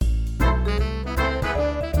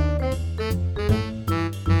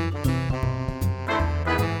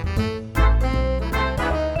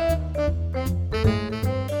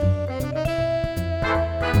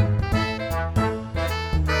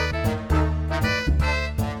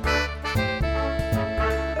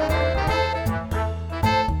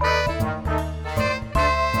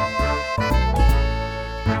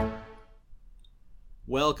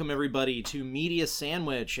welcome everybody to Media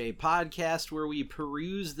Sandwich, a podcast where we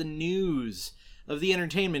peruse the news of the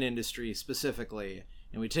entertainment industry specifically.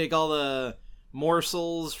 And we take all the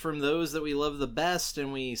morsels from those that we love the best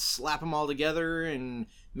and we slap them all together and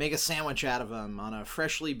make a sandwich out of them on a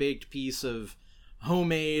freshly baked piece of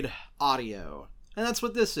homemade audio. And that's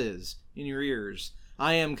what this is in your ears.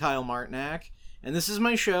 I am Kyle Martinak, and this is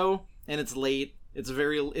my show, and it's late. It's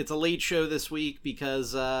a late show this week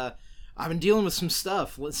because I've been dealing with some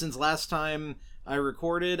stuff since last time I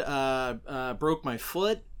recorded. Broke my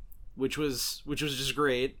foot, which was just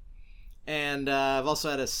great, and I've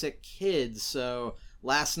also had a sick kid. So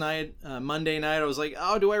last night, Monday night, I was like,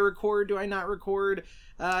 "Oh, do I record? Do I not record?"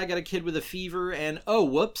 I got a kid with a fever, and oh,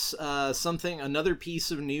 whoops! Another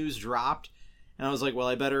piece of news dropped, and I was like, "Well,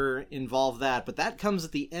 I better involve that." But that comes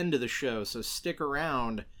at the end of the show, so stick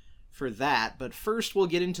around for that. But first, we'll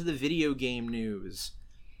get into the video game news.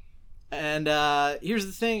 And here's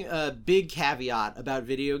the thing, big caveat about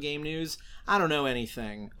video game news. I don't know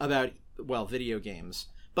anything about, video games.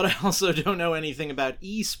 But I also don't know anything about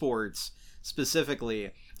esports,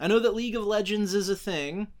 specifically. I know that League of Legends is a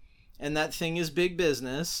thing, and that thing is big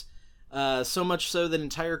business. So much so that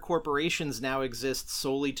entire corporations now exist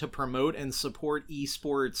solely to promote and support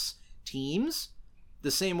esports teams.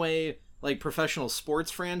 The same way, professional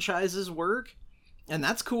sports franchises work. And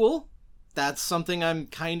that's cool. That's something I'm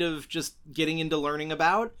kind of just getting into learning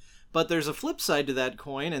about. But there's a flip side to that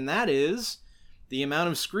coin, and that is the amount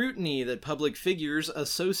of scrutiny that public figures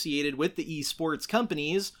associated with the esports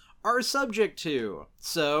companies are subject to.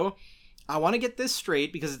 So, I want to get this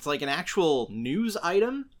straight because it's like an actual news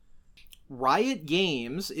item. Riot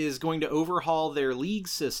Games is going to overhaul their league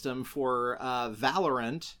system for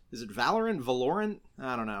Valorant. Is it Valorant? Valorant?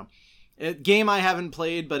 I don't know. Game I haven't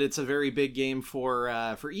played, but it's a very big game for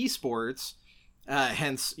esports.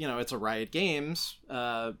 Hence, it's a Riot Games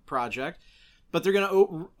project. But they're going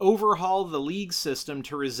to overhaul the league system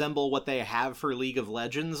to resemble what they have for League of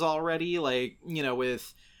Legends already.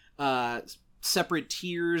 With separate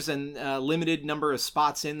tiers and limited number of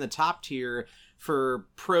spots in the top tier for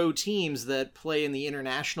pro teams that play in the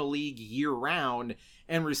International League year-round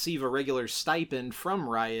and receive a regular stipend from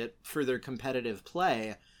Riot for their competitive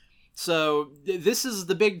play. So this is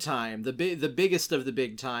the big time, the biggest of the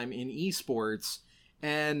big time in esports,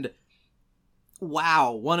 and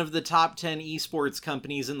wow, one of the top 10 esports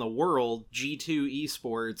companies in the world, G2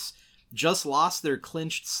 Esports, just lost their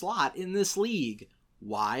clinched slot in this league.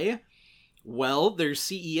 Why? Well, their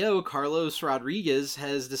CEO, Carlos Rodriguez,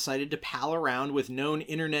 has decided to pal around with known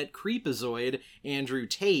internet creepazoid Andrew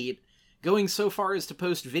Tate, going so far as to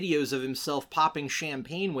post videos of himself popping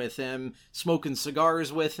champagne with him, smoking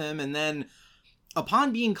cigars with him, and then,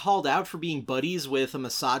 upon being called out for being buddies with a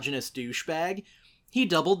misogynist douchebag, he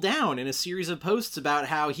doubled down in a series of posts about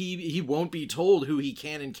how he won't be told who he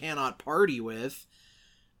can and cannot party with.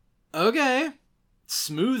 Okay,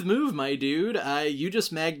 smooth move, my dude. You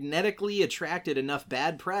just magnetically attracted enough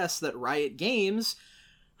bad press that Riot Games,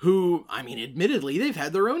 who, admittedly, they've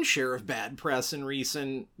had their own share of bad press in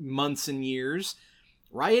recent months and years.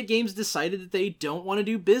 Riot Games decided that they don't want to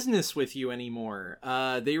do business with you anymore.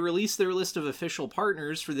 They released their list of official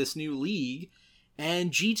partners for this new league, and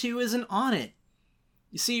G2 isn't on it.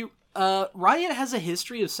 You see, Riot has a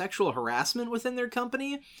history of sexual harassment within their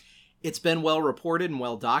company. It's been well reported and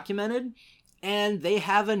well documented, and they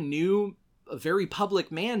have a very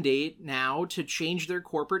public mandate now to change their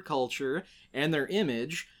corporate culture and their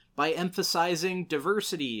image by emphasizing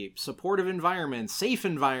diversity, supportive environments, safe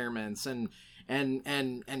environments, and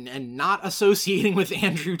not associating with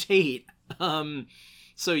Andrew Tate.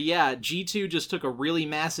 So yeah, G2 just took a really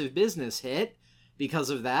massive business hit because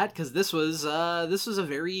of that, because this was a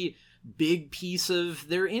very big piece of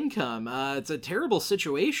their income. It's a terrible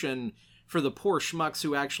situation for the poor schmucks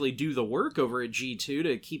who actually do the work over at G2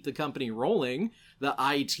 to keep the company rolling. The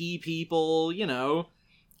IT people,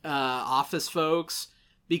 office folks,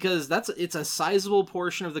 because it's a sizable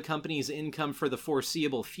portion of the company's income for the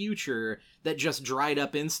foreseeable future that just dried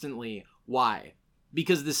up instantly. Why?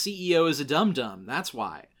 Because the CEO is a dum-dum, that's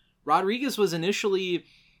why. Rodriguez was initially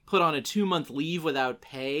put on a 2-month leave without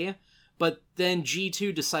pay, but then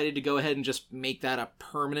G2 decided to go ahead and just make that a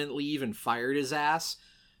permanent leave and fired his ass.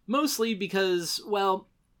 Mostly because,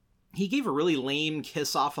 he gave a really lame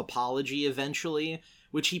kiss-off apology eventually,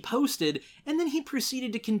 which he posted, and then he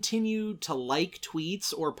proceeded to continue to like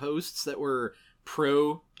tweets or posts that were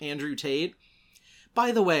pro Andrew Tate.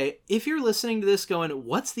 By the way, if you're listening to this going,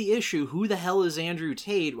 what's the issue? Who the hell is Andrew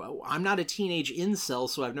Tate? I'm not a teenage incel,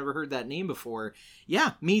 so I've never heard that name before.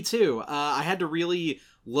 Yeah, me too. I had to really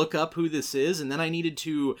look up who this is, and then I needed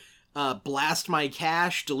to blast my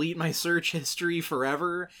cache, delete my search history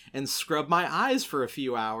forever, and scrub my eyes for a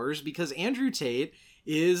few hours because Andrew Tate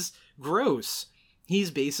is gross.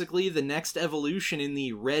 He's basically the next evolution in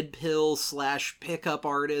the red pill / pickup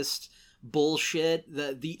artist bullshit,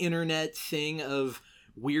 the internet thing of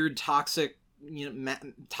weird toxic,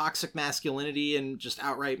 toxic masculinity and just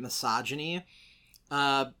outright misogyny.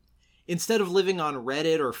 Instead of living on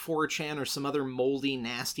Reddit or 4chan or some other moldy,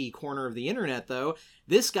 nasty corner of the internet, though,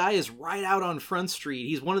 this guy is right out on Front Street.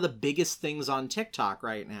 He's one of the biggest things on TikTok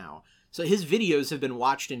right now. So his videos have been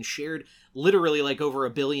watched and shared literally like over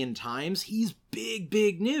 1 billion times. He's big,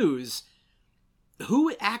 big news.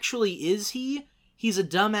 Who actually is he? He's a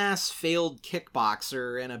dumbass failed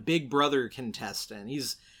kickboxer and a Big Brother contestant.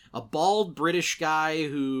 He's a bald British guy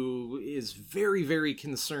who is very, very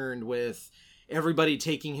concerned with everybody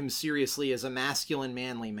taking him seriously as a masculine,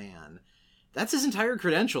 manly man. That's his entire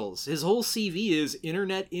credentials. His whole CV is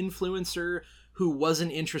internet influencer who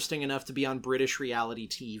wasn't interesting enough to be on British reality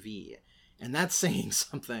TV. And that's saying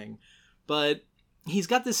something. But he's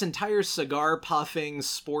got this entire cigar-puffing,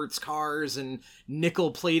 sports cars, and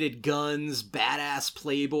nickel-plated guns, badass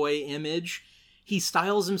playboy image. He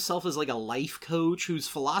styles himself as like a life coach whose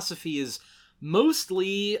philosophy is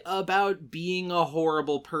mostly about being a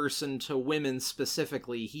horrible person to women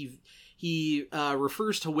specifically. He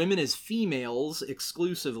refers to women as females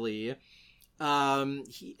exclusively.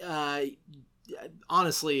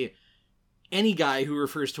 Honestly, any guy who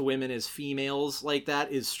refers to women as females like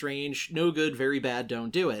that is strange. No good, very bad,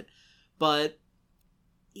 don't do it. But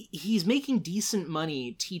he's making decent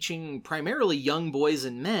money teaching primarily young boys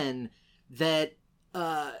and men that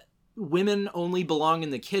women only belong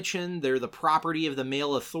in the kitchen. They're the property of the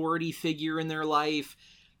male authority figure in their life.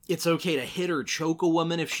 It's okay to hit or choke a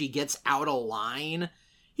woman if she gets out of line.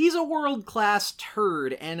 He's a world-class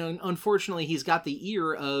turd, and unfortunately he's got the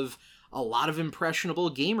ear of a lot of impressionable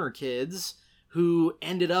gamer kids who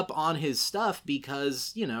ended up on his stuff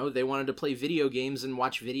because, they wanted to play video games and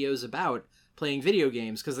watch videos about playing video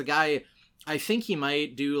games. Because the guy, I think he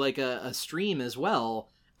might do like a stream as well.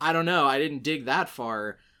 I don't know, I didn't dig that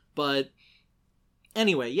far. But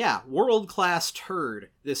anyway, yeah, world-class turd,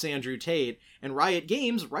 this Andrew Tate, and Riot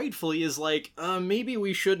Games rightfully is like, maybe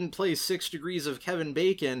we shouldn't play 6 Degrees of Kevin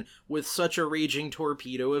Bacon with such a raging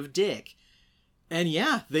torpedo of dick. And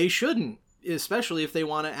yeah, they shouldn't, especially if they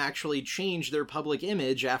want to actually change their public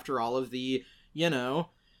image after all of the,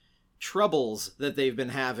 troubles that they've been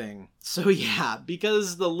having. So yeah,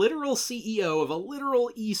 because the literal CEO of a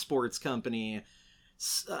literal esports company,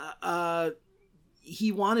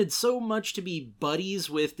 he wanted so much to be buddies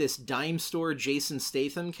with this dime store Jason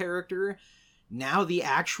Statham character. Now the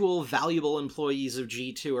actual valuable employees of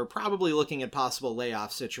G2 are probably looking at possible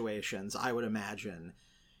layoff situations, I would imagine.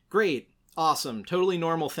 Great. Awesome. Totally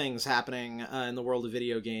normal things happening in the world of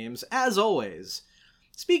video games, as always.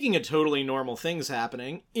 Speaking of totally normal things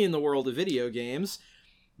happening in the world of video games,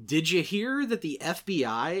 did you hear that the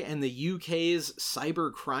FBI and the UK's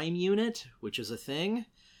cyber crime unit, which is a thing,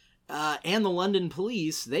 and the London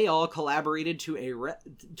police, they all collaborated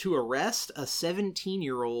to arrest a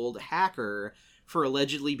 17-year-old hacker for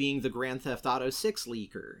allegedly being the Grand Theft Auto 6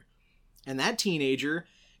 leaker. And that teenager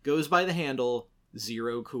goes by the handle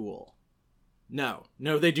Zero Cool. No,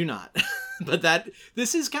 they do not. But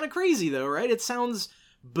this is kind of crazy though, right? It sounds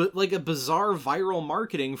like a bizarre viral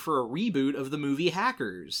marketing for a reboot of the movie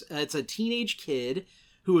Hackers. It's a teenage kid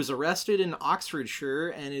who was arrested in Oxfordshire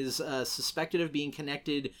and is suspected of being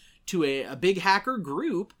connected to a big hacker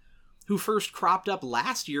group who first cropped up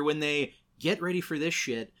last year when they, get ready for this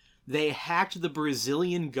shit, they hacked the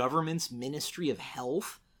Brazilian government's Ministry of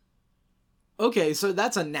Health. Okay, so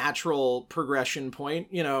that's a natural progression point,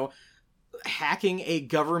 hacking a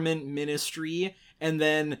government ministry and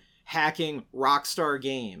then hacking Rockstar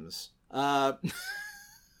Games.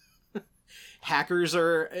 Hackers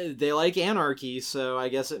they like anarchy, so I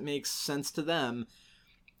guess it makes sense to them.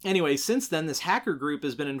 Anyway, since then, this hacker group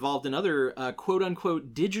has been involved in other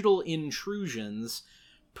quote-unquote digital intrusions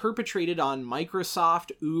perpetrated on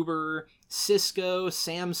Microsoft, Uber, Cisco,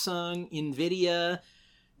 Samsung, Nvidia.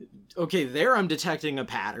 Okay, there I'm detecting a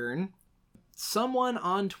pattern. Someone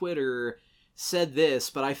on Twitter said this,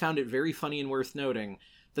 but I found it very funny and worth noting,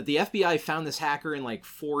 that the FBI found this hacker in like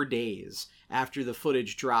 4 days after the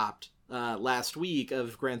footage dropped last week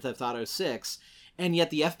of Grand Theft Auto 6, and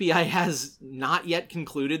yet the FBI has not yet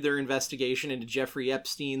concluded their investigation into Jeffrey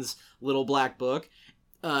Epstein's Little Black Book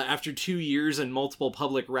after 2 years and multiple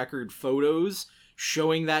public record photos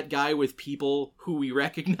showing that guy with people who we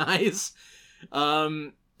recognize.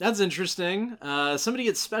 That's interesting. Somebody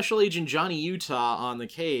gets Special Agent Johnny Utah on the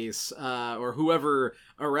case, or whoever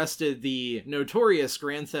arrested the notorious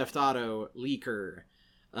Grand Theft Auto leaker,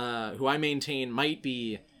 who I maintain might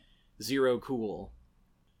be Zero Cool.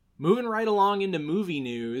 Moving right along into movie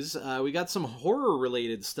news, we got some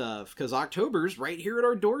horror-related stuff, because October's right here at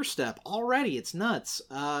our doorstep already. It's nuts.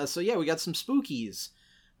 So yeah, we got some spookies.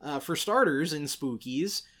 For starters, in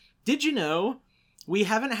spookies, did you know we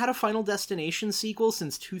haven't had a Final Destination sequel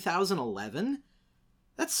since 2011?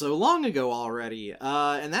 That's so long ago already.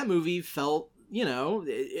 And that movie felt,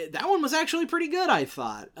 that one was actually pretty good, I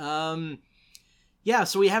thought. Yeah,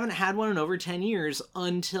 so we haven't had one in over 10 years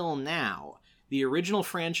until now. The original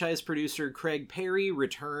franchise producer Craig Perry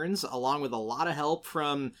returns, along with a lot of help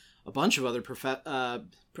from a bunch of other I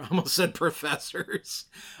almost said professors,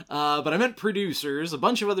 but I meant producers, a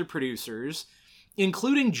bunch of other producers,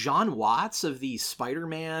 including John Watts of the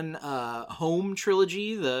Spider-Man Home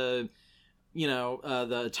trilogy, the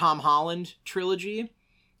Tom Holland trilogy.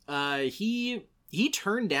 He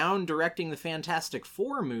turned down directing the Fantastic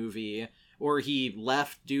Four movie, or he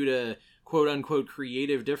left due to quote-unquote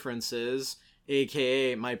creative differences,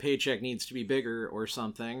 aka my paycheck needs to be bigger or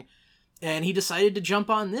something, and he decided to jump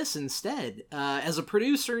on this instead, as a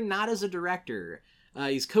producer, not as a director.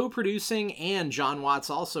 He's co-producing, and John Watts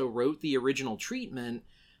also wrote the original treatment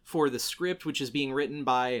for the script, which is being written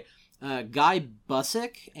by Guy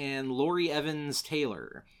Busick and Laurie Evans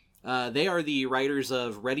Taylor. They are the writers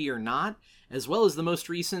of Ready or Not, as well as the most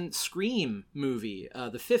recent Scream movie,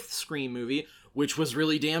 the fifth Scream movie, which was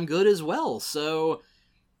really damn good as well. So,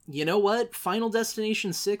 you know what? Final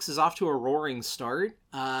Destination 6 is off to a roaring start.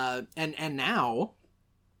 And now,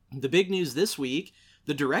 the big news this week,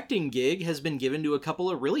 the directing gig has been given to a couple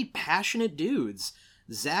of really passionate dudes.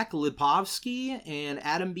 Zach Lipovsky and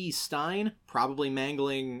Adam B. Stein, probably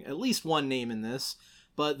mangling at least one name in this,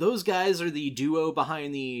 but those guys are the duo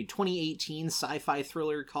behind the 2018 sci-fi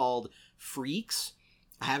thriller called Freaks.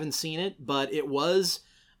 I haven't seen it, but it was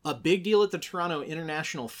a big deal at the Toronto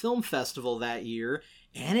International Film Festival that year,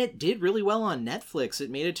 and it did really well on Netflix. It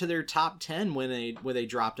made it to their top 10 when they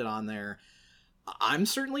dropped it on there. I'm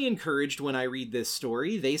certainly encouraged when I read this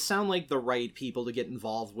story. They sound like the right people to get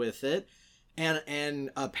involved with it. And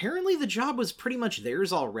apparently the job was pretty much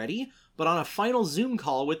theirs already, but on a final Zoom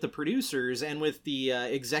call with the producers and with the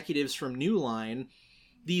executives from New Line,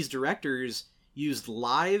 these directors used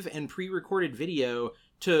live and pre-recorded video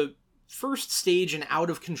to first stage an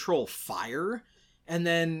out-of-control fire, and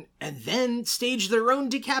then stage their own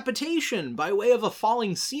decapitation by way of a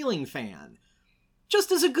falling ceiling fan.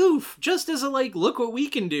 Just as a goof, just as a, look what we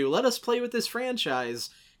can do, let us play with this franchise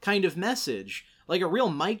kind of message. Like a real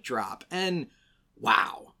mic drop. And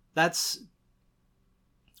wow, that's,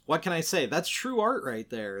 what can I say? That's true art right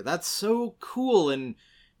there. That's so cool and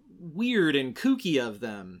weird and kooky of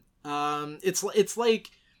them. It's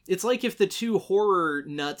like if the two horror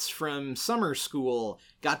nuts from summer school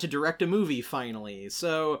got to direct a movie finally.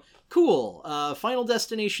 So cool. Final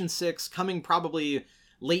Destination 6 coming probably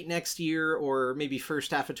late next year or maybe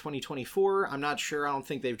first half of 2024. I'm not sure. I don't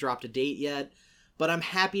think they've dropped a date yet, but I'm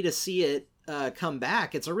happy to see it come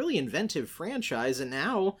back. It's a really inventive franchise, and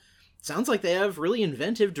now it sounds like they have really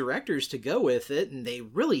inventive directors to go with it, and they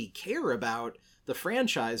really care about the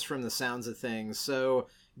franchise from the sounds of things. So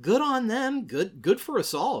good on them. Good for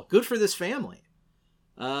us all. Good for this family.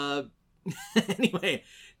 Anyway,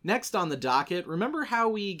 next on the docket, remember how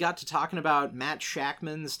we got to talking about Matt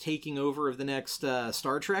Shakman's taking over of the next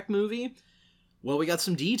Star Trek movie? Well, we got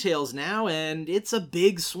some details now, and it's a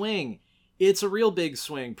big swing. It's a real big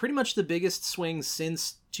swing. Pretty much the biggest swing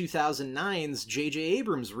since 2009's J.J.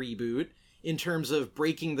 Abrams reboot in terms of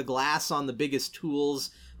breaking the glass on the biggest tools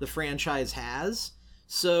the franchise has.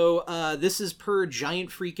 So this is per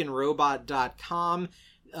GiantFreakinRobot.com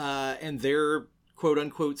and their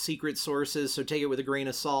quote-unquote secret sources, so take it with a grain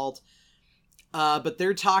of salt. But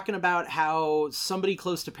they're talking about how somebody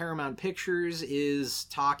close to Paramount Pictures is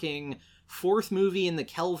talking fourth movie in the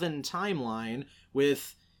Kelvin timeline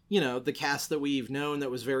with, the cast that we've known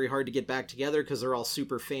that was very hard to get back together because they're all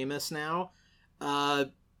super famous now.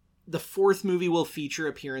 The fourth movie will feature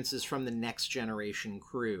appearances from the Next Generation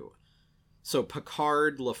crew. So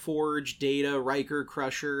Picard, LaForge, Data, Riker,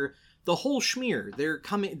 Crusher, the whole schmear. They're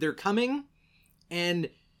coming, and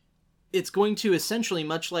it's going to essentially,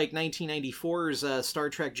 much like 1994's Star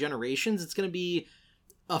Trek Generations, it's going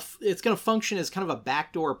to function as kind of a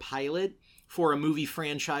backdoor pilot for a movie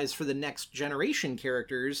franchise for the Next Generation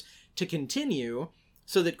characters to continue,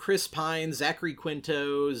 so that Chris Pine, Zachary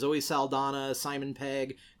Quinto, Zoe Saldana, Simon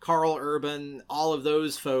Pegg, Carl Urban, all of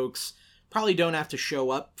those folks probably don't have to show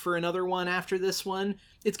up for another one after this one.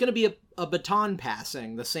 It's going to be a baton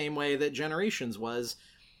passing the same way that Generations was.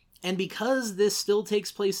 And because this still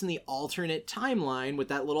takes place in the alternate timeline with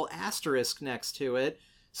that little asterisk next to it,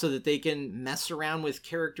 so that they can mess around with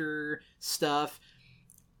character stuff,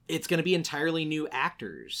 it's going to be entirely new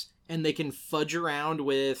actors. And they can fudge around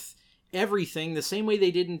with everything the same way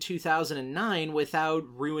they did in 2009 without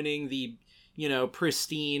ruining the,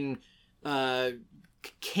 pristine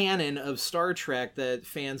canon of Star Trek that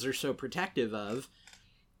fans are so protective of.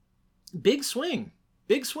 Big swing,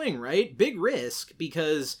 right? Big risk,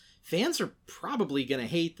 because fans are probably going to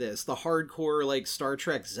hate this. The hardcore, Star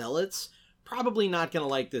Trek zealots, probably not going to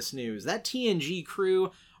like this news. That TNG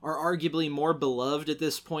crew are arguably more beloved at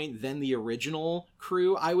this point than the original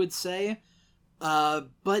crew, I would say.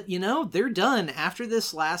 But, they're done. After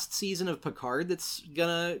this last season of Picard that's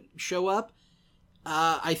gonna show up,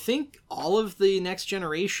 I think all of the Next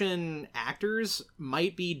Generation actors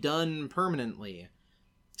might be done permanently.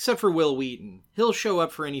 Except for Will Wheaton. He'll show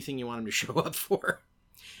up for anything you want him to show up for.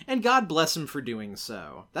 And God bless him for doing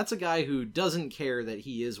so. That's a guy who doesn't care that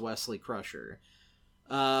he is Wesley Crusher.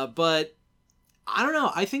 But I don't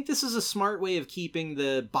know. I think this is a smart way of keeping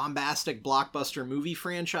the bombastic blockbuster movie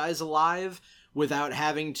franchise alive without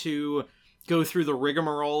having to go through the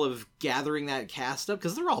rigmarole of gathering that cast up,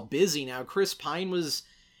 because they're all busy now. Chris Pine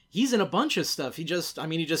he's in a bunch of stuff. He just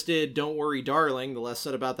did Don't Worry Darling. The less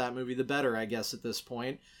said about that movie, the better, I guess, at this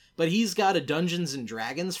point. But he's got a Dungeons and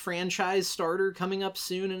Dragons franchise starter coming up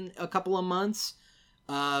soon in a couple of months.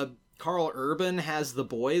 Carl Urban has The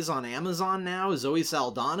Boys on Amazon now. Zoe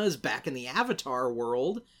Saldana's back in the Avatar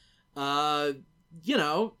world. Simon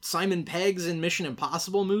Pegg's in Mission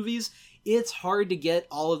Impossible movies. It's hard to get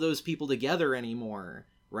all of those people together anymore,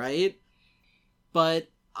 right? But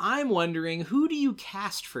I'm wondering, who do you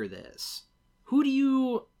cast for this? What do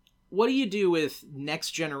you do with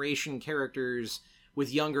Next Generation characters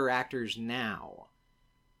with younger actors now?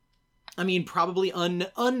 I mean, probably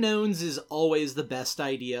unknowns is always the best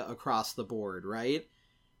idea across the board, right?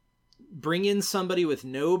 Bring in somebody with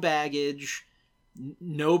no baggage,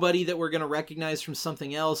 nobody that we're going to recognize from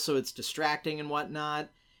something else, so it's distracting and whatnot.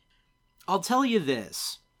 I'll tell you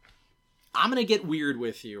this. I'm going to get weird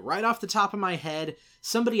with you. Right off the top of my head,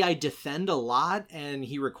 somebody I defend a lot, and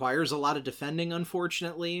he requires a lot of defending,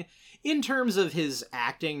 unfortunately, in terms of his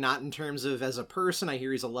acting, not in terms of as a person. I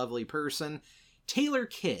hear he's a lovely person. Taylor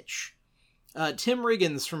Kitsch. Tim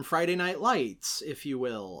Riggins from Friday Night Lights, if you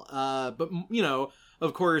will. But,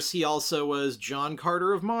 of course, he also was John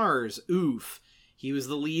Carter of Mars. Oof. He was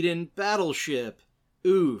the lead in Battleship.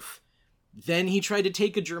 Oof. Then he tried to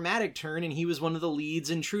take a dramatic turn, and he was one of the leads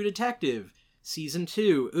in True Detective. Season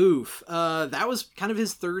 2. Oof. That was kind of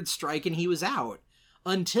his third strike, and he was out.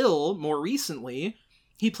 Until, more recently,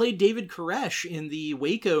 he played David Koresh in the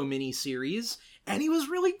Waco miniseries, and he was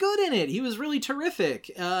really good in it. He was really terrific.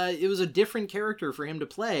 It was a different character for him to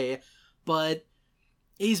play, but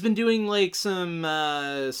he's been doing some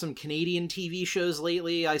Canadian TV shows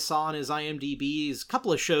lately. I saw on his IMDb a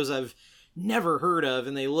couple of shows I've never heard of,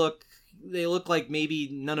 and they look like maybe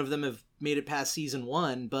none of them have made it past season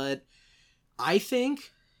 1, but I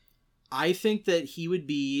think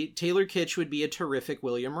that Taylor Kitsch would be a terrific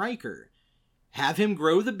William Riker. Have him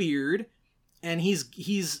grow the beard, and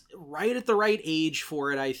he's right at the right age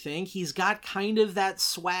for it, I think. He's got kind of that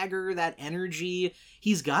swagger, that energy.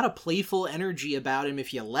 He's got a playful energy about him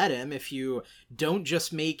if you let him, if you don't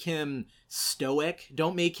just make him stoic,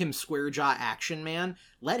 don't make him square jaw action man.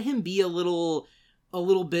 Let him be a little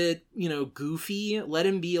bit, goofy. Let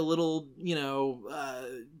him be a little,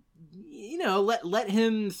 let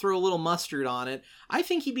him throw a little mustard on it. I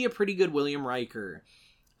think he'd be a pretty good William Riker.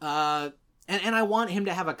 And I want him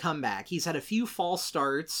to have a comeback. He's had a few false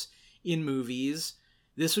starts in movies.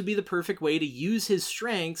 This would be the perfect way to use his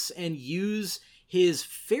strengths and use his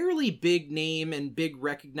fairly big name and big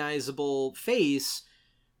recognizable face,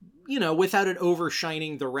 without it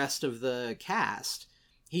overshining the rest of the cast.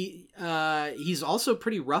 He's also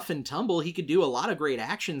pretty rough and tumble. He could do a lot of great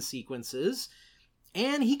action sequences,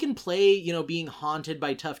 and he can play, being haunted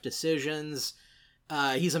by tough decisions.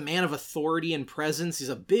 He's a man of authority and presence. He's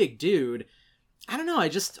a big dude. I don't know. I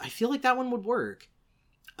feel like that one would work.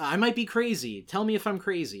 I might be crazy. Tell me if I'm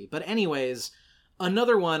crazy. But anyways,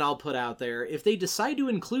 another one I'll put out there. If they decide to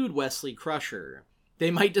include Wesley Crusher, they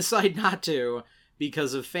might decide not to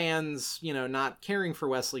because of fans, not caring for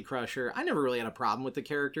Wesley Crusher. I never really had a problem with the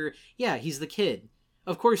character. Yeah, he's the kid.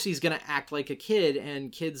 Of course he's going to act like a kid,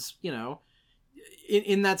 and kids,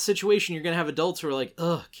 in that situation, you're going to have adults who are like,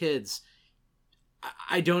 ugh, kids.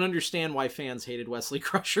 I don't understand why fans hated Wesley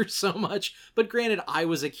Crusher so much, but granted, I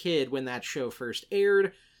was a kid when that show first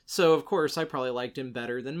aired, so of course I probably liked him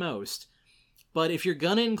better than most. But if you're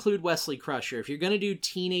gonna include Wesley Crusher, if you're gonna do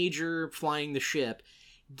teenager flying the ship,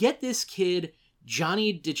 get this kid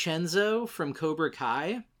Johnny DiCenzo from Cobra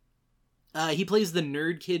Kai. He plays the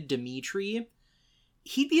nerd kid Dimitri.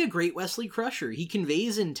 He'd be a great Wesley Crusher. He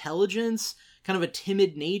conveys intelligence, kind of a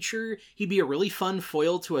timid nature. He'd be a really fun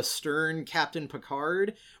foil to a stern Captain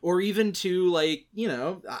Picard, or even to, like, you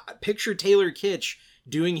know, picture Taylor Kitsch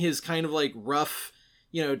doing his kind of, like, rough,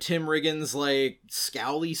 you know, Tim Riggins, like,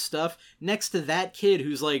 scowly stuff next to that kid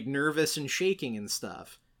who's, like, nervous and shaking and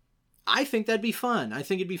stuff. I think that'd be fun. I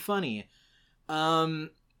think it'd be funny. Who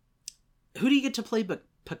do you get to play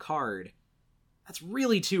Picard? That's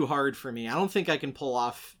really too hard for me. I don't think I can pull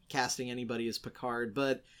off casting anybody as Picard,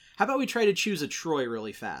 but how about we try to choose a Troi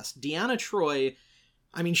really fast? Deanna Troi,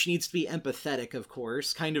 I mean, she needs to be empathetic, of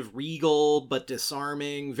course, kind of regal but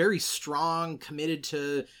disarming, very strong, committed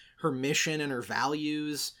to her mission and her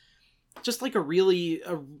values. Just like a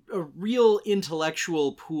real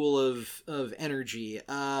intellectual pool of energy.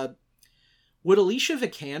 Would Alicia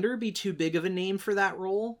Vikander be too big of a name for that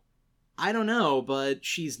role? I don't know, but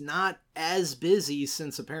she's not as busy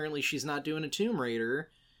since apparently she's not doing a Tomb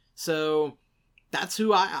Raider. So that's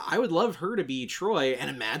who I would love her to be Troi,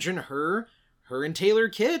 and imagine her and Taylor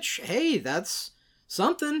Kitsch. Hey, that's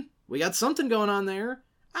something. We got something going on there.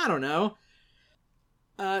 I don't know.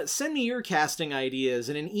 Send me your casting ideas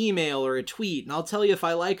in an email or a tweet, and I'll tell you if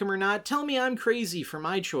I like them or not. Tell me I'm crazy for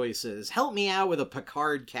my choices. Help me out with a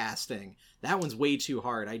Picard casting. That one's way too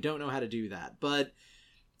hard. I don't know how to do that. But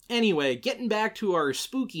anyway, getting back to our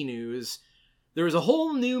spooky news, there was a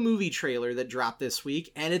whole new movie trailer that dropped this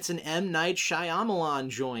week, and it's an M. Night Shyamalan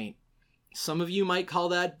joint. Some of you might call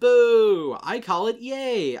that boo. I call it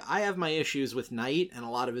yay. I have my issues with Night and a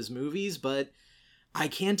lot of his movies, but I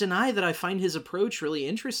can't deny that I find his approach really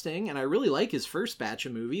interesting, and I really like his first batch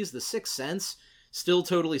of movies. The Sixth Sense still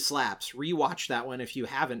totally slaps. Rewatch that one if you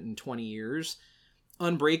haven't in 20 years.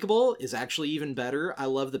 Unbreakable is actually even better. I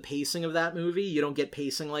love the pacing of that movie. You don't get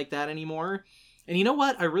pacing like that anymore. And you know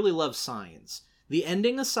what? I really love Signs. The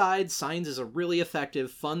ending aside, Signs is a really effective,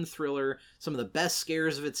 fun thriller. Some of the best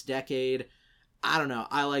scares of its decade. I don't know.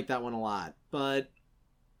 I like that one a lot. But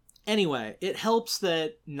anyway, it helps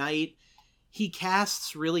that Night, he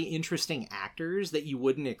casts really interesting actors that you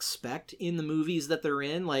wouldn't expect in the movies that they're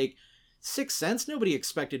in. Like, Sixth Sense, nobody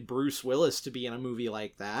expected Bruce Willis to be in a movie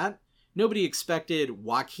like that. Nobody expected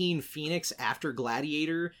Joaquin Phoenix after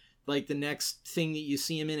Gladiator. Like, the next thing that you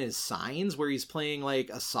see him in is Signs, where he's playing, like,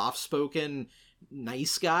 a soft-spoken,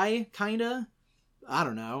 nice guy, kinda. I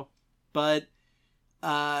don't know. But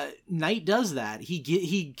Night does that.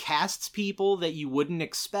 He casts people that you wouldn't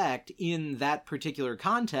expect in that particular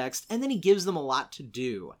context, and then he gives them a lot to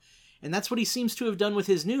do. And that's what he seems to have done with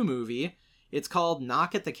his new movie. It's called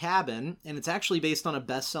Knock at the Cabin, and it's actually based on a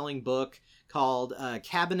best-selling book called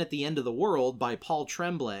Cabin at the End of the World by Paul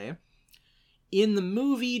Tremblay. In the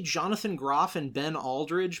movie, Jonathan Groff and Ben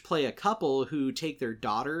Aldridge play a couple who take their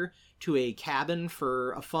daughter to a cabin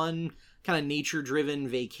for a fun, kind of nature-driven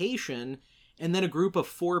vacation, and then a group of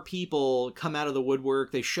 4 people come out of the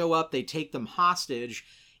woodwork. They show up, they take them hostage,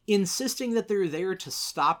 insisting that they're there to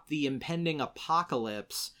stop the impending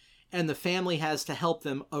apocalypse, and the family has to help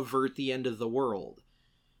them avert the end of the world.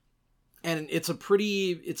 And it's a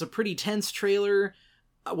pretty tense trailer.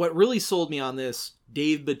 What really sold me on this,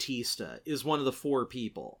 Dave Bautista is one of the 4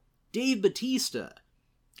 people. Dave Bautista,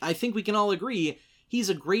 I think we can all agree, he's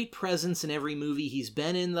a great presence in every movie he's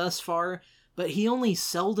been in thus far, but he only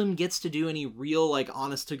seldom gets to do any real, like,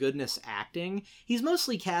 honest-to-goodness acting. He's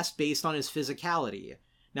mostly cast based on his physicality.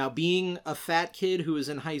 Now, being a fat kid who was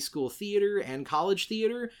in high school theater and college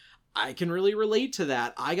theater, I can really relate to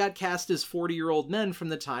that. I got cast as 40-year-old men from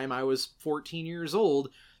the time I was 14 years old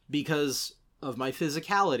because of my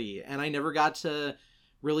physicality, and I never got to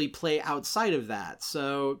really play outside of that.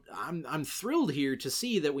 So I'm thrilled here to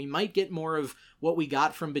see that we might get more of what we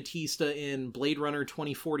got from Bautista in Blade Runner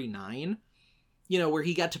 2049. You know, where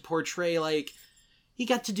he got to portray, like, he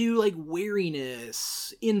got to do, like,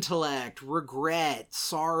 weariness, intellect, regret,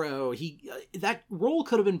 sorrow. That role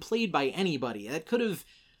could have been played by anybody. That could have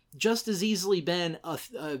just as easily been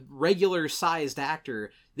a regular-sized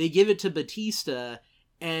actor. They give it to Bautista,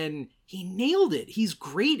 and he nailed it. He's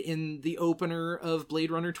great in the opener of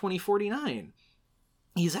Blade Runner 2049.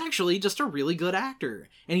 He's actually just a really good actor,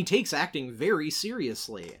 and he takes acting very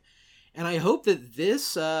seriously. And I hope that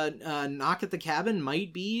this Knock at the Cabin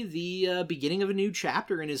might be the beginning of a new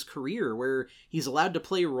chapter in his career, where he's allowed to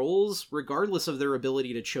play roles regardless of their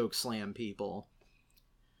ability to choke slam people.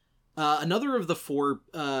 Another of the four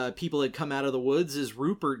people that come out of the woods is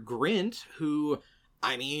Rupert Grint, who,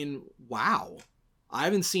 I mean, wow. I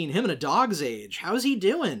haven't seen him in a dog's age. How's he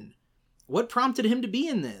doing? What prompted him to be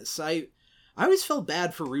in this? I always felt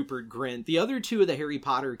bad for Rupert Grint. The other two of the Harry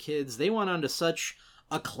Potter kids, they went on to such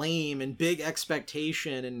acclaim and big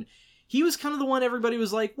expectation, and he was kind of the one everybody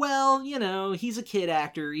was like, well, you know, he's a kid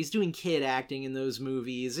actor. He's doing kid acting in those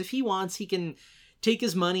movies. If he wants, he can take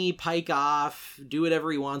his money, pike off, do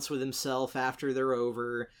whatever he wants with himself after they're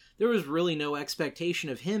over. There was really no expectation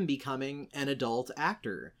of him becoming an adult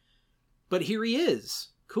actor. But here he is.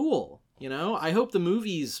 Cool. You know, I hope the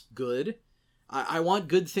movie's good. I want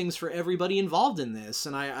good things for everybody involved in this,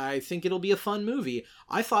 and I think it'll be a fun movie.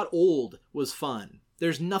 I thought Old was fun.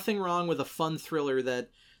 There's nothing wrong with a fun thriller that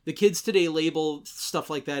the kids today label stuff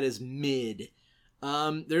like that as mid.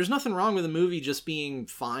 There's nothing wrong with a movie just being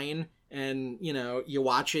fine, and, you know, you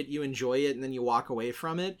watch it, you enjoy it, and then you walk away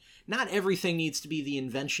from it. Not everything needs to be the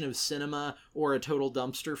invention of cinema or a total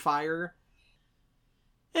dumpster fire.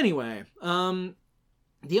 Anyway,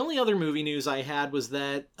 the only other movie news I had was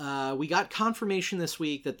that we got confirmation this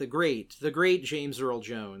week that the great James Earl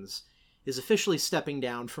Jones is officially stepping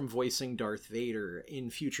down from voicing Darth Vader in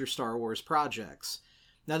future Star Wars projects.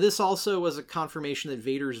 Now, this also was a confirmation that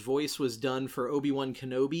Vader's voice was done for Obi-Wan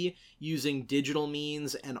Kenobi using digital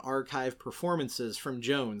means and archive performances from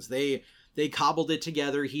Jones. They cobbled it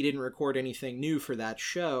together. He didn't record anything new for that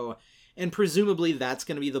show, and presumably that's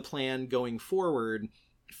going to be the plan going forward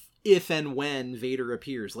if and when Vader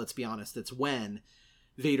appears. Let's be honest, it's when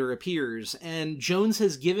Vader appears. And Jones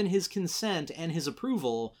has given his consent and his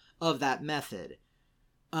approval of that method.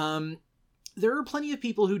 There are plenty of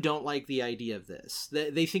people who don't like the idea of this.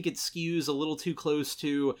 They think it skews a little too close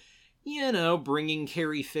to, you know, bringing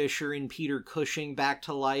Carrie Fisher and Peter Cushing back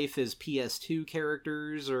to life as PS2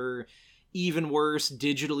 characters, or even worse,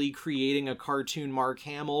 digitally creating a cartoon Mark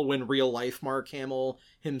Hamill when real-life Mark Hamill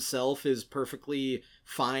himself is perfectly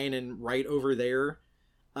fine and right over there.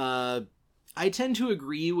 I tend to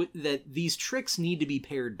agree that these tricks need to be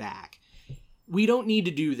pared back. We don't need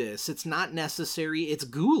to do this. It's not necessary. It's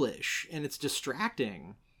ghoulish, and it's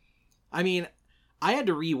distracting. I mean, I had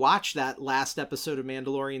to rewatch that last episode of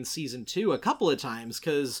Mandalorian Season 2 a couple of times,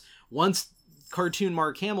 because once cartoon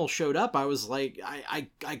Mark Hamill showed up, I was like,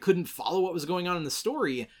 I couldn't follow what was going on in the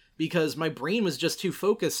story, because my brain was just too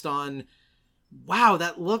focused on, wow,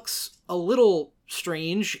 that looks a little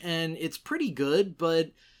strange, and it's pretty good,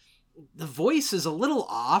 but the voice is a little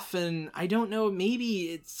off, and I don't know, maybe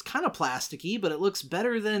it's kind of plasticky, but it looks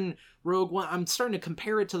better than Rogue One. I'm starting to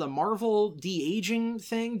compare it to the Marvel de-aging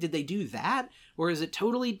thing. Did they do that? Or is it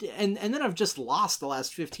totally... And then I've just lost the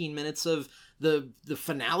last 15 minutes of the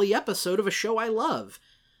finale episode of a show I love.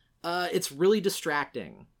 It's really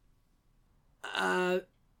distracting.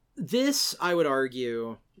 This, I would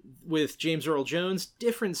argue, with James Earl Jones,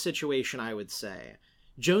 different situation, I would say.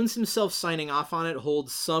 Jones himself signing off on it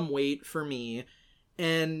holds some weight for me,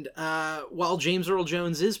 and while James Earl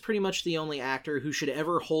Jones is pretty much the only actor who should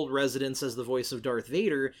ever hold residence as the voice of Darth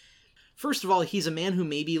Vader, first of all, he's a man who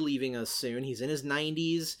may be leaving us soon. He's in his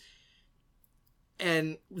 90s,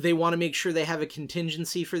 and they want to make sure they have a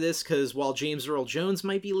contingency for this, because while James Earl Jones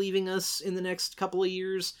might be leaving us in the next couple of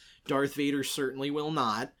years, Darth Vader certainly will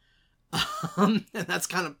not. And that's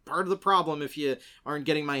kind of part of the problem if you aren't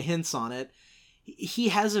getting my hints on it. He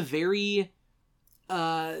has a very...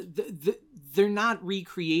 they're not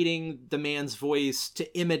recreating the man's voice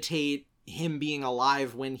to imitate him being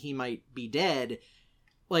alive when he might be dead.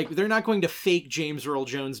 Like, they're not going to fake James Earl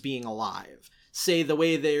Jones being alive. Say the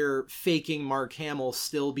way they're faking Mark Hamill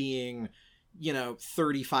still being,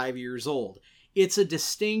 35 years old. It's a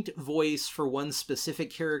distinct voice for one specific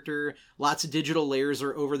character. Lots of digital layers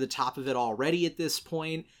are over the top of it already at this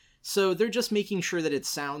point. So they're just making sure that it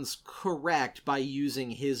sounds correct by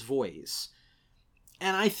using his voice.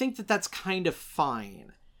 And I think that that's kind of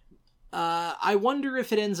fine. I wonder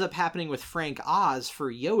if it ends up happening with Frank Oz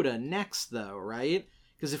for Yoda next, though, right?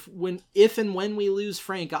 Because if and when we lose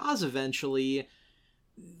Frank Oz eventually,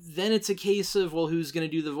 then it's a case of, well, who's going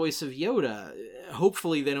to do the voice of Yoda?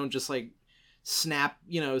 Hopefully they don't just, snap,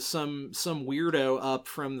 some weirdo up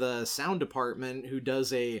from the sound department who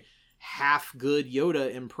does a half-good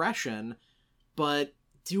Yoda impression. But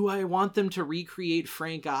do I want them to recreate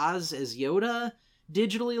Frank Oz as Yoda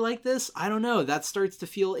digitally like this? I don't know. That starts to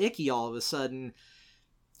feel icky all of a sudden.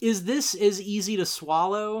 Is this as easy to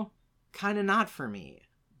swallow? Kind of not for me.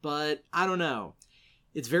 But I don't know.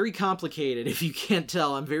 It's very complicated, if you can't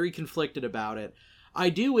tell. I'm very conflicted about it. I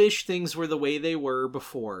do wish things were the way they were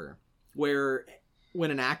before, where when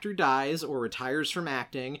an actor dies or retires from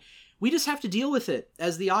acting, we just have to deal with it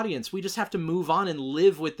as the audience. We just have to move on and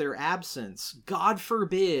live with their absence. God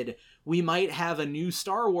forbid we might have a new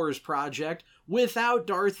Star Wars project without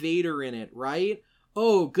Darth Vader in it, right?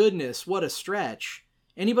 Oh, goodness, what a stretch.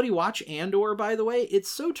 Anybody watch Andor, by the way? It's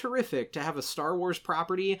so terrific to have a Star Wars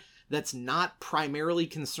property that's not primarily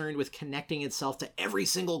concerned with connecting itself to every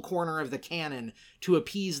single corner of the canon to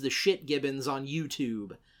appease the shit gibbons on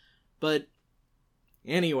YouTube. But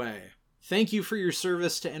anyway, thank you for your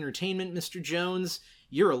service to entertainment, Mr. Jones.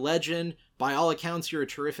 You're a legend. By all accounts, you're a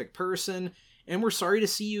terrific person. And we're sorry to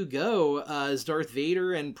see you go as Darth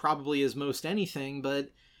Vader and probably as most anything,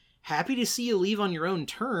 but happy to see you leave on your own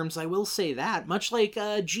terms, I will say that. Much like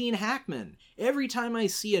Gene Hackman. Every time I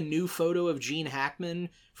see a new photo of Gene Hackman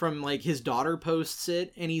from, like, his daughter posts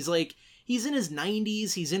it, and he's in his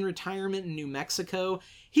 90s, he's in retirement in New Mexico,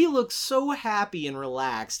 he looks so happy and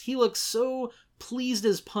relaxed. He looks so pleased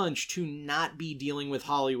as punch to not be dealing with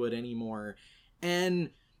Hollywood anymore.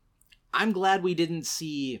 And I'm glad we didn't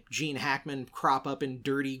see Gene Hackman crop up in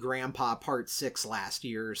Dirty Grandpa Part 6 last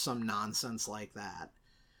year or some nonsense like that.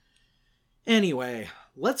 Anyway,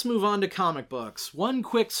 let's move on to comic books. One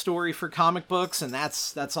quick story for comic books, and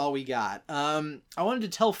that's all we got. I wanted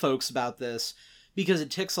to tell folks about this because it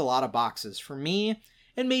ticks a lot of boxes for me,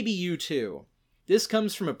 and maybe you too. This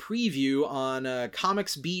comes from a preview on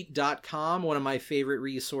comicsbeat.com, one of my favorite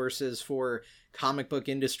resources for comic book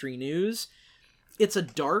industry news. It's a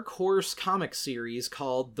Dark Horse comic series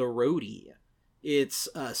called The Roadie. It's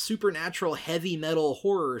a supernatural heavy metal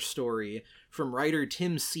horror story from writer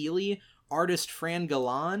Tim Seeley, artist Fran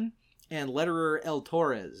Galan, and letterer El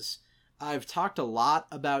Torres. I've talked a lot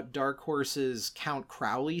about Dark Horse's Count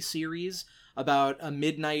Crowley series, about a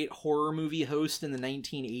midnight horror movie host in the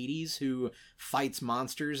 1980s who fights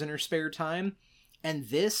monsters in her spare time, and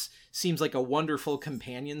this seems like a wonderful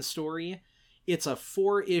companion story. It's a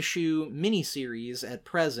 4-issue miniseries at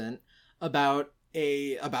present about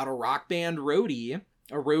a rock band roadie,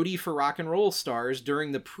 a roadie for rock and roll stars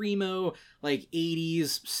during the primo,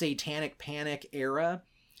 80s satanic panic era.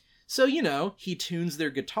 So, he tunes their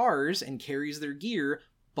guitars and carries their gear,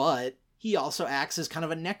 but he also acts as kind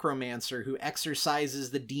of a necromancer who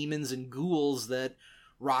exorcises the demons and ghouls that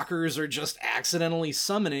rockers are just accidentally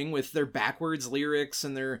summoning with their backwards lyrics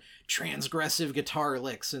and their transgressive guitar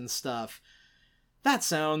licks and stuff. That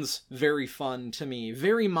sounds very fun to me.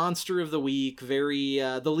 Very Monster of the Week,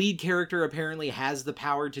 the lead character apparently has the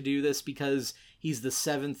power to do this because he's the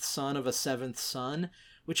 7th son of a 7th son,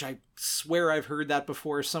 which I swear I've heard that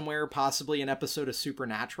before somewhere, possibly an episode of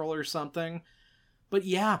Supernatural or something. But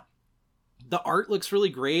yeah, the art looks really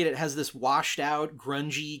great. It has this washed out,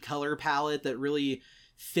 grungy color palette that really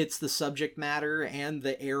fits the subject matter and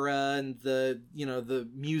the era and the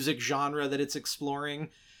music genre that it's exploring.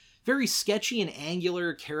 Very sketchy and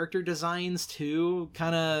angular character designs, too.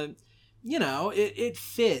 Kind of, it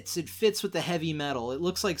fits. It fits with the heavy metal. It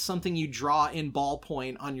looks like something you draw in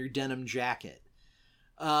ballpoint on your denim jacket.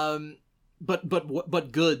 But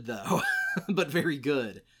good, though. But very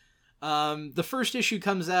good. The first issue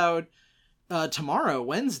comes out tomorrow,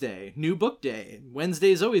 Wednesday. New book day.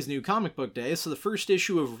 Wednesday is always new comic book day, so the first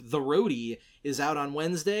issue of The Roadie is out on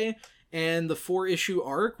Wednesday. And the 4-issue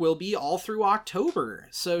arc will be all through October.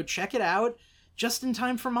 So check it out just in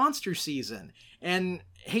time for monster season. And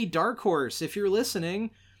hey, Dark Horse, if you're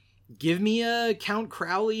listening, give me a Count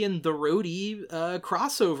Crowley and The Roadie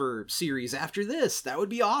crossover series after this. That would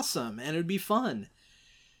be awesome, and it would be fun.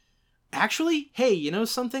 Actually, hey, you know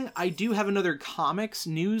something? I do have another comics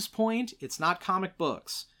news point. It's not comic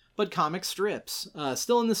books, but comic strips.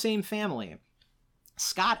 Still in the same family.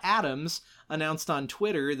 Scott Adams announced on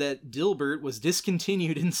Twitter that Dilbert was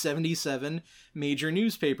discontinued in 77 major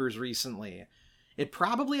newspapers recently. It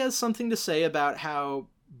probably has something to say about how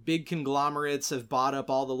big conglomerates have bought up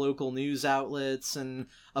all the local news outlets and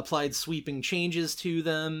applied sweeping changes to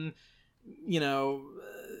them.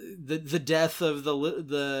 The death of the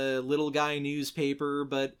Little Guy newspaper,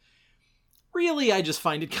 but really, I just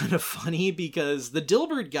find it kind of funny because the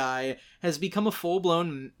Dilbert guy has become a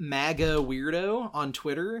full-blown MAGA weirdo on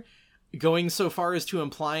Twitter, going so far as to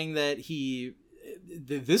implying that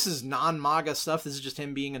this is non-MAGA stuff, this is just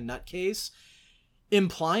him being a nutcase,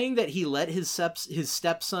 implying that he let his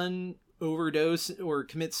stepson overdose or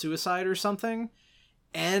commit suicide or something,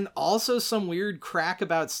 and also some weird crack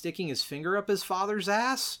about sticking his finger up his father's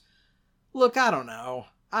ass. Look, I don't know.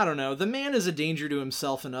 The man is a danger to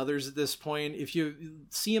himself and others at this point. If you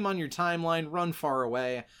see him on your timeline, run far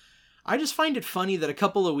away. I just find it funny that a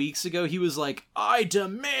couple of weeks ago he was like, I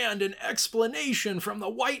demand an explanation from the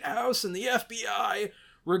White House and the FBI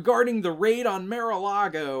regarding the raid on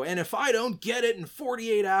Mar-a-Lago, and if I don't get it in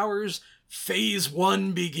 48 hours, phase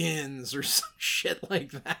 1 begins, or some shit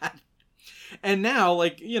like that. And now,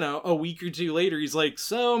 like, you know, a week or two later, he's like,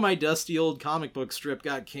 so my dusty old comic book strip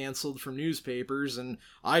got canceled from newspapers, and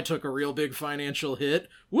I took a real big financial hit.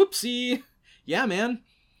 Whoopsie. Yeah, man.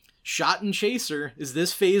 Shot and Chaser. Is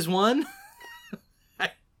this phase 1?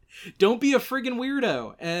 Don't be a friggin'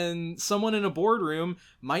 weirdo. And someone in a boardroom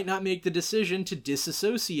might not make the decision to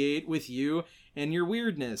disassociate with you and your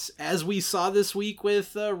weirdness. As we saw this week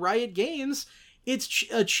with Riot Games, it's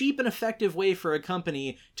a cheap and effective way for a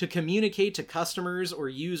company to communicate to customers or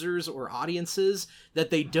users or audiences that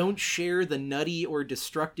they don't share the nutty or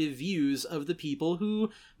destructive views of the people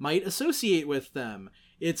who might associate with them.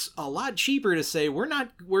 It's a lot cheaper to say we're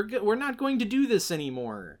not going to do this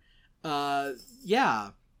anymore. Yeah,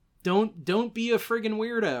 don't be a friggin'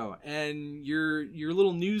 weirdo, and your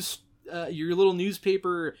little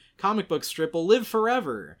newspaper comic book strip will live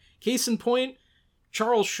forever. Case in point,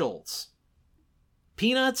 Charles Schultz.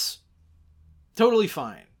 Peanuts, totally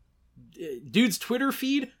fine. Dude's Twitter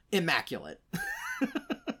feed, immaculate.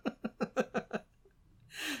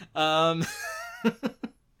 No,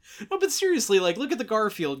 but seriously, like, look at the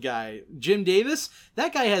Garfield guy. Jim Davis,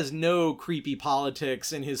 that guy has no creepy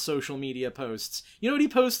politics in his social media posts. You know what he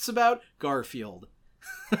posts about? Garfield.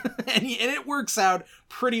 and it works out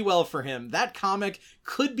pretty well for him. That comic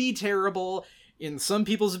could be terrible. In some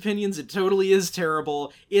people's opinions, it totally is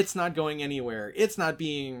terrible. It's not going anywhere. It's not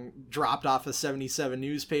being dropped off of 77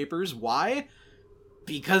 newspapers. Why?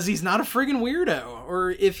 Because he's not a friggin' weirdo.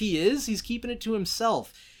 Or if he is, he's keeping it to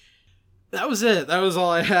himself. That was it. That was all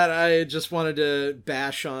I had. I just wanted to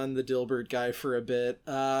bash on the Dilbert guy for a bit.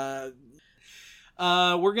 We're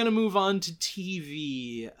going to move on to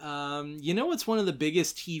TV. You know what's one of the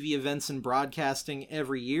biggest TV events in broadcasting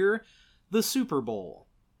every year? The Super Bowl.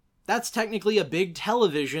 That's technically a big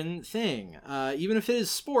television thing. Even if it is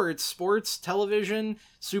sports, television,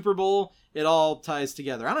 Super Bowl, it all ties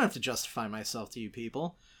together. I don't have to justify myself to you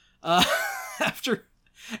people.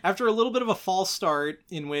 After a little bit of a false start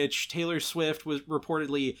in which Taylor Swift was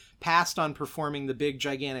reportedly passed on performing the big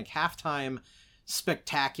gigantic halftime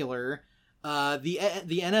spectacular,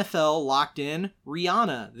 the NFL locked in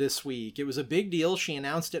Rihanna this week. It was a big deal. She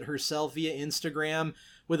announced it herself via Instagram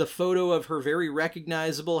with a photo of her very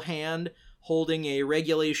recognizable hand holding a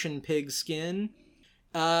regulation pigskin.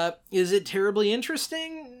 Is it terribly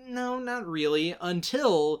interesting? No, not really.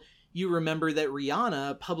 Until you remember that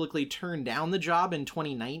Rihanna publicly turned down the job in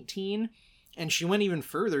 2019, and she went even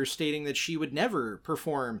further, stating that she would never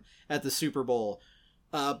perform at the Super Bowl.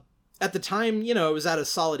 At the time, you know, it was out of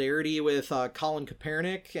solidarity with Colin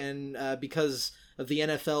Kaepernick, and because of the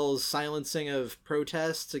NFL's silencing of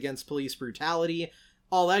protests against police brutality,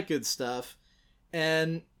 all that good stuff.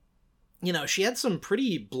 And, you know, she had some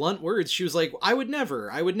pretty blunt words. She was like, I would never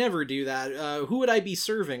do that. Who would I be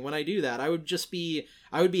serving when I do that? I would be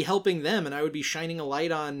helping them, and I would be shining a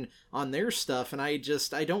light on their stuff. And I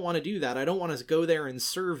don't want to do that. I don't want to go there and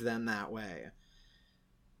serve them that way.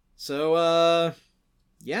 So,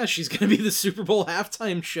 yeah, she's going to be the Super Bowl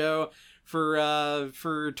halftime show for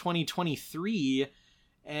 2023.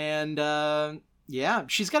 And, yeah,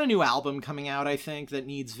 she's got a new album coming out, I think, that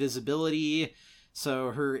needs visibility.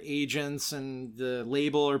 So her agents and the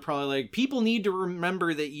label are probably like, people need to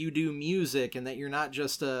remember that you do music and that you're not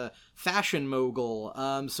just a fashion mogul.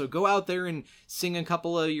 So go out there and sing a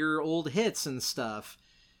couple of your old hits and stuff.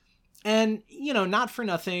 And, you know, not for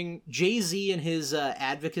nothing, Jay-Z and his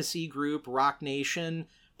advocacy group, Rock Nation,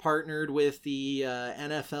 partnered with the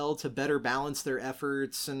NFL to better balance their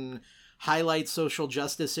efforts and highlight social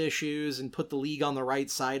justice issues and put the league on the right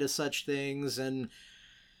side of such things. And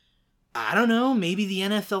I don't know, maybe the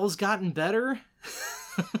NFL's gotten better?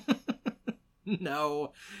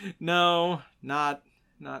 No, not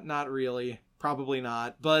really. Probably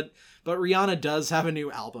not. But Rihanna does have a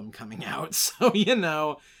new album coming out, so, you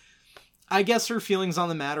know, I guess her feelings on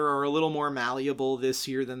the matter are a little more malleable this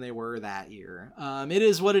year than they were that year. It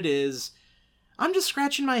is what it is. I'm just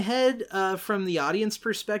scratching my head from the audience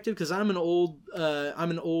perspective, because I'm an old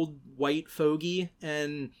white fogey,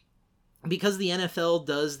 and because the NFL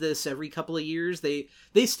does this every couple of years, they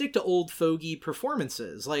stick to old fogey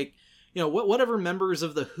performances. Like, you know, whatever members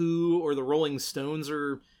of the Who or the Rolling Stones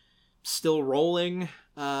are still rolling,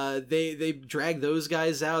 they drag those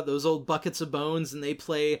guys out, those old buckets of bones, and they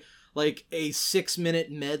play like a 6-minute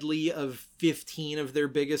medley of 15 of their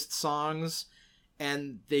biggest songs,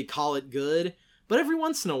 and they call it good. But every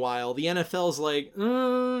once in a while, the NFL's like,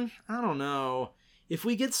 I don't know. If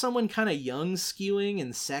we get someone kind of young skewing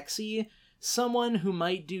and sexy, someone who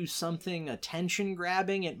might do something attention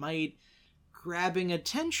grabbing. It might grabbing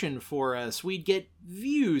attention for us. We'd get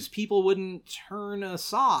views. People wouldn't turn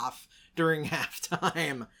us off during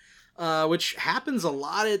halftime, which happens a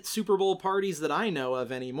lot at Super Bowl parties that I know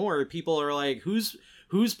of anymore. People are like, who's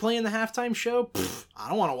playing the halftime show? Pfft, I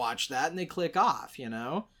don't want to watch that. And they click off, you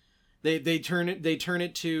know? They turn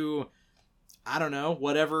it to, I don't know,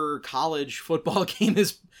 whatever college football game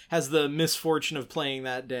has the misfortune of playing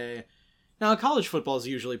that day. Now, college football is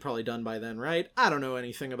usually probably done by then, right? I don't know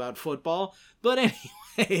anything about football. But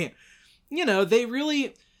anyway, you know, they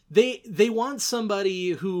really, they want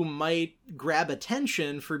somebody who might grab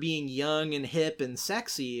attention for being young and hip and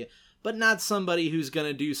sexy, but not somebody who's going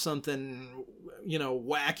to do something, you know,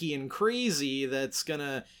 wacky and crazy that's going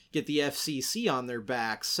to get the FCC on their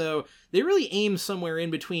back. So they really aim somewhere in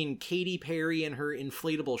between Katy Perry and her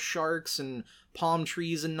inflatable sharks and palm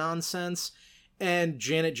trees and nonsense, and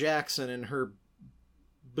Janet Jackson and her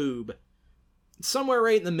boob. Somewhere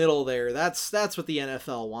right in the middle there. That's what the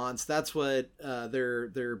NFL wants. That's what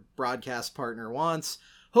their broadcast partner wants.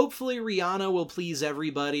 Hopefully Rihanna will please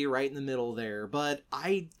everybody right in the middle there, but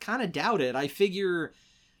I kind of doubt it. I figure,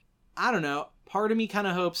 I don't know, part of me kind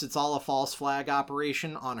of hopes it's all a false flag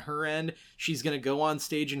operation on her end. She's going to go on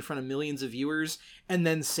stage in front of millions of viewers and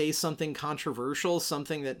then say something controversial,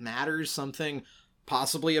 something that matters, something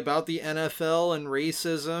possibly about the NFL and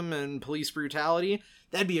racism and police brutality.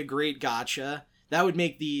 That'd be a great gotcha. That would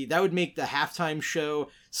make the halftime show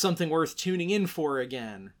something worth tuning in for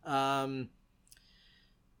again. But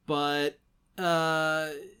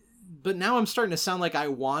now I'm starting to sound like I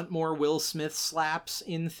want more Will Smith slaps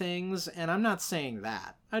in things, and I'm not saying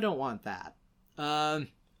that. I don't want that.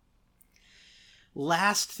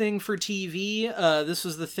 Last thing for TV, this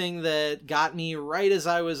was the thing that got me right as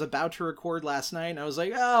I was about to record last night, and I was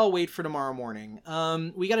like, oh, I'll wait for tomorrow morning.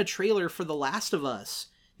 We got a trailer for The Last of Us,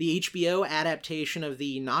 the HBO adaptation of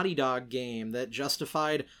the Naughty Dog game that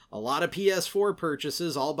justified a lot of PS4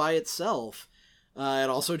 purchases all by itself. It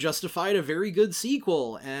also justified a very good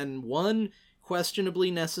sequel and one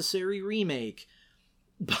questionably necessary remake.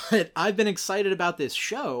 But I've been excited about this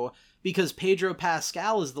show because Pedro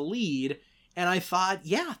Pascal is the lead, and I thought,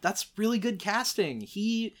 yeah, that's really good casting.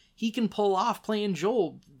 He can pull off playing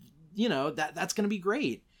Joel. You know, that's going to be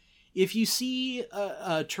great. If you see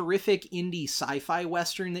a terrific indie sci-fi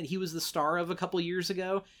western that he was the star of a couple years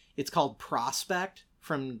ago, it's called Prospect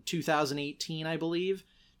from 2018, I believe.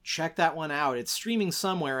 Check that one out. It's streaming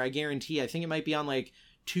somewhere, I guarantee. I think it might be on like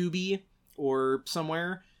Tubi or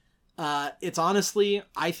somewhere. It's honestly,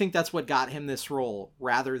 I think that's what got him this role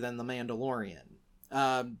rather than The Mandalorian.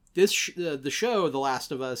 The show, The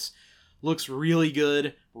Last of Us, looks really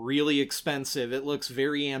good, really expensive. It looks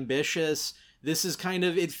very ambitious. This is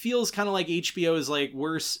it feels kind of like HBO is like,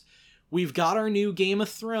 we've got our new Game of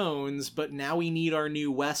Thrones, but now we need our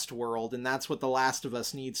new Westworld, and that's what The Last of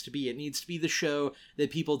Us needs to be. It needs to be the show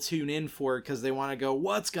that people tune in for because they want to go,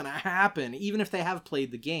 what's going to happen, even if they have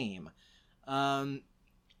played the game.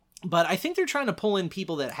 But I think they're trying to pull in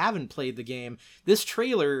people that haven't played the game. This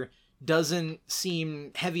trailer doesn't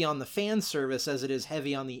seem heavy on the fan service as it is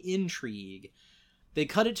heavy on the intrigue. They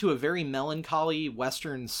cut it to a very melancholy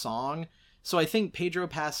Western song. So I think Pedro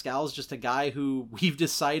Pascal is just a guy who we've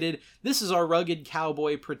decided this is our rugged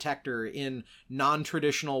cowboy protector in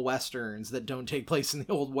non-traditional Westerns that don't take place in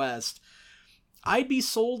the Old West. I'd be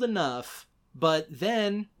sold enough, but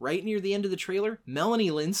then, right near the end of the trailer, Melanie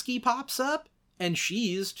Lynskey pops up, and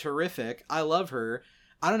she's terrific. I love her.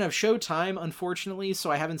 I don't have Showtime, unfortunately, so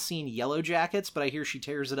I haven't seen Yellow Jackets, but I hear she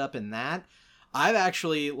tears it up in that. I've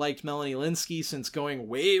actually liked Melanie Lynskey since going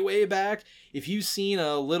way, way back. If you've seen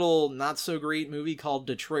a little not-so-great movie called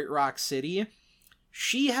Detroit Rock City,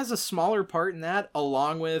 she has a smaller part in that,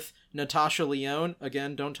 along with Natasha Lyonne.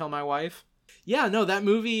 Again, don't tell my wife. Yeah, no, that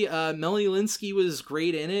movie, Melanie Lynskey was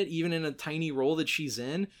great in it, even in a tiny role that she's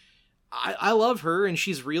in. I love her, and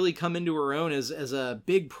she's really come into her own as a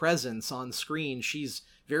big presence on screen. She's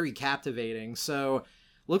very captivating, so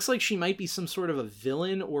looks like she might be some sort of a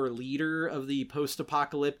villain or leader of the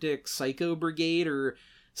post-apocalyptic Psycho Brigade or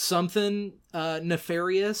something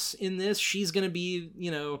nefarious in this. She's going to be,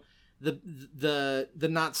 you know, the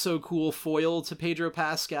not-so-cool foil to Pedro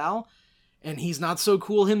Pascal, and he's not so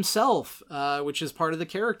cool himself, which is part of the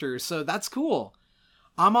character, so that's cool.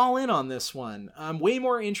 I'm all in on this one. I'm way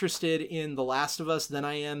more interested in The Last of Us than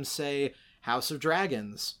I am, say, House of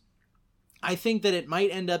Dragons. I think that it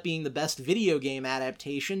might end up being the best video game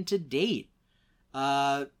adaptation to date.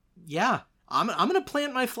 Yeah, I'm going to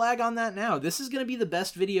plant my flag on that now. This is going to be the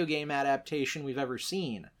best video game adaptation we've ever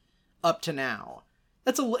seen up to now.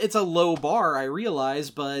 It's a low bar, I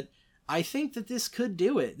realize, but I think that this could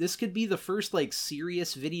do it. This could be the first, like,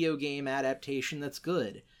 serious video game adaptation that's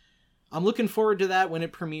good. I'm looking forward to that when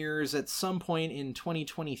it premieres at some point in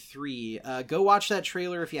 2023. Go watch that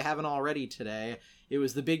trailer if you haven't already today. It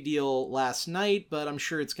was the big deal last night, but I'm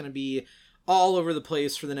sure it's going to be all over the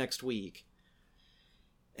place for the next week.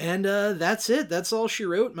 And that's it. That's all she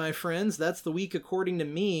wrote, my friends. That's the week according to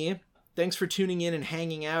me. Thanks for tuning in and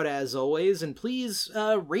hanging out as always, and please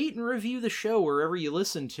rate and review the show wherever you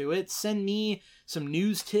listen to it. Send me some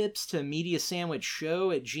news tips to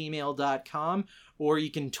mediasandwichshow@gmail.com, or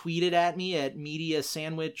you can tweet it at me at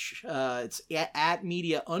mediasandwich. It's at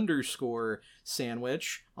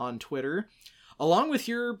media_sandwich on Twitter, along with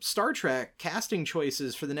your Star Trek casting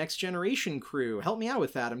choices for the Next Generation crew. Help me out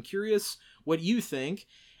with that. I'm curious what you think.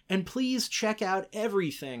 And please check out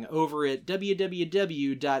everything over at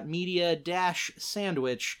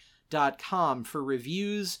www.media-sandwich.com for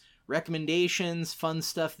reviews, recommendations, fun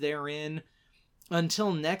stuff therein.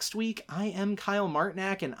 Until next week, I am Kyle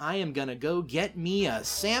Martinak, and I am gonna go get me a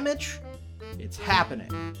sandwich. It's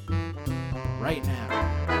happening right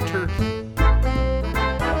now. Turkey.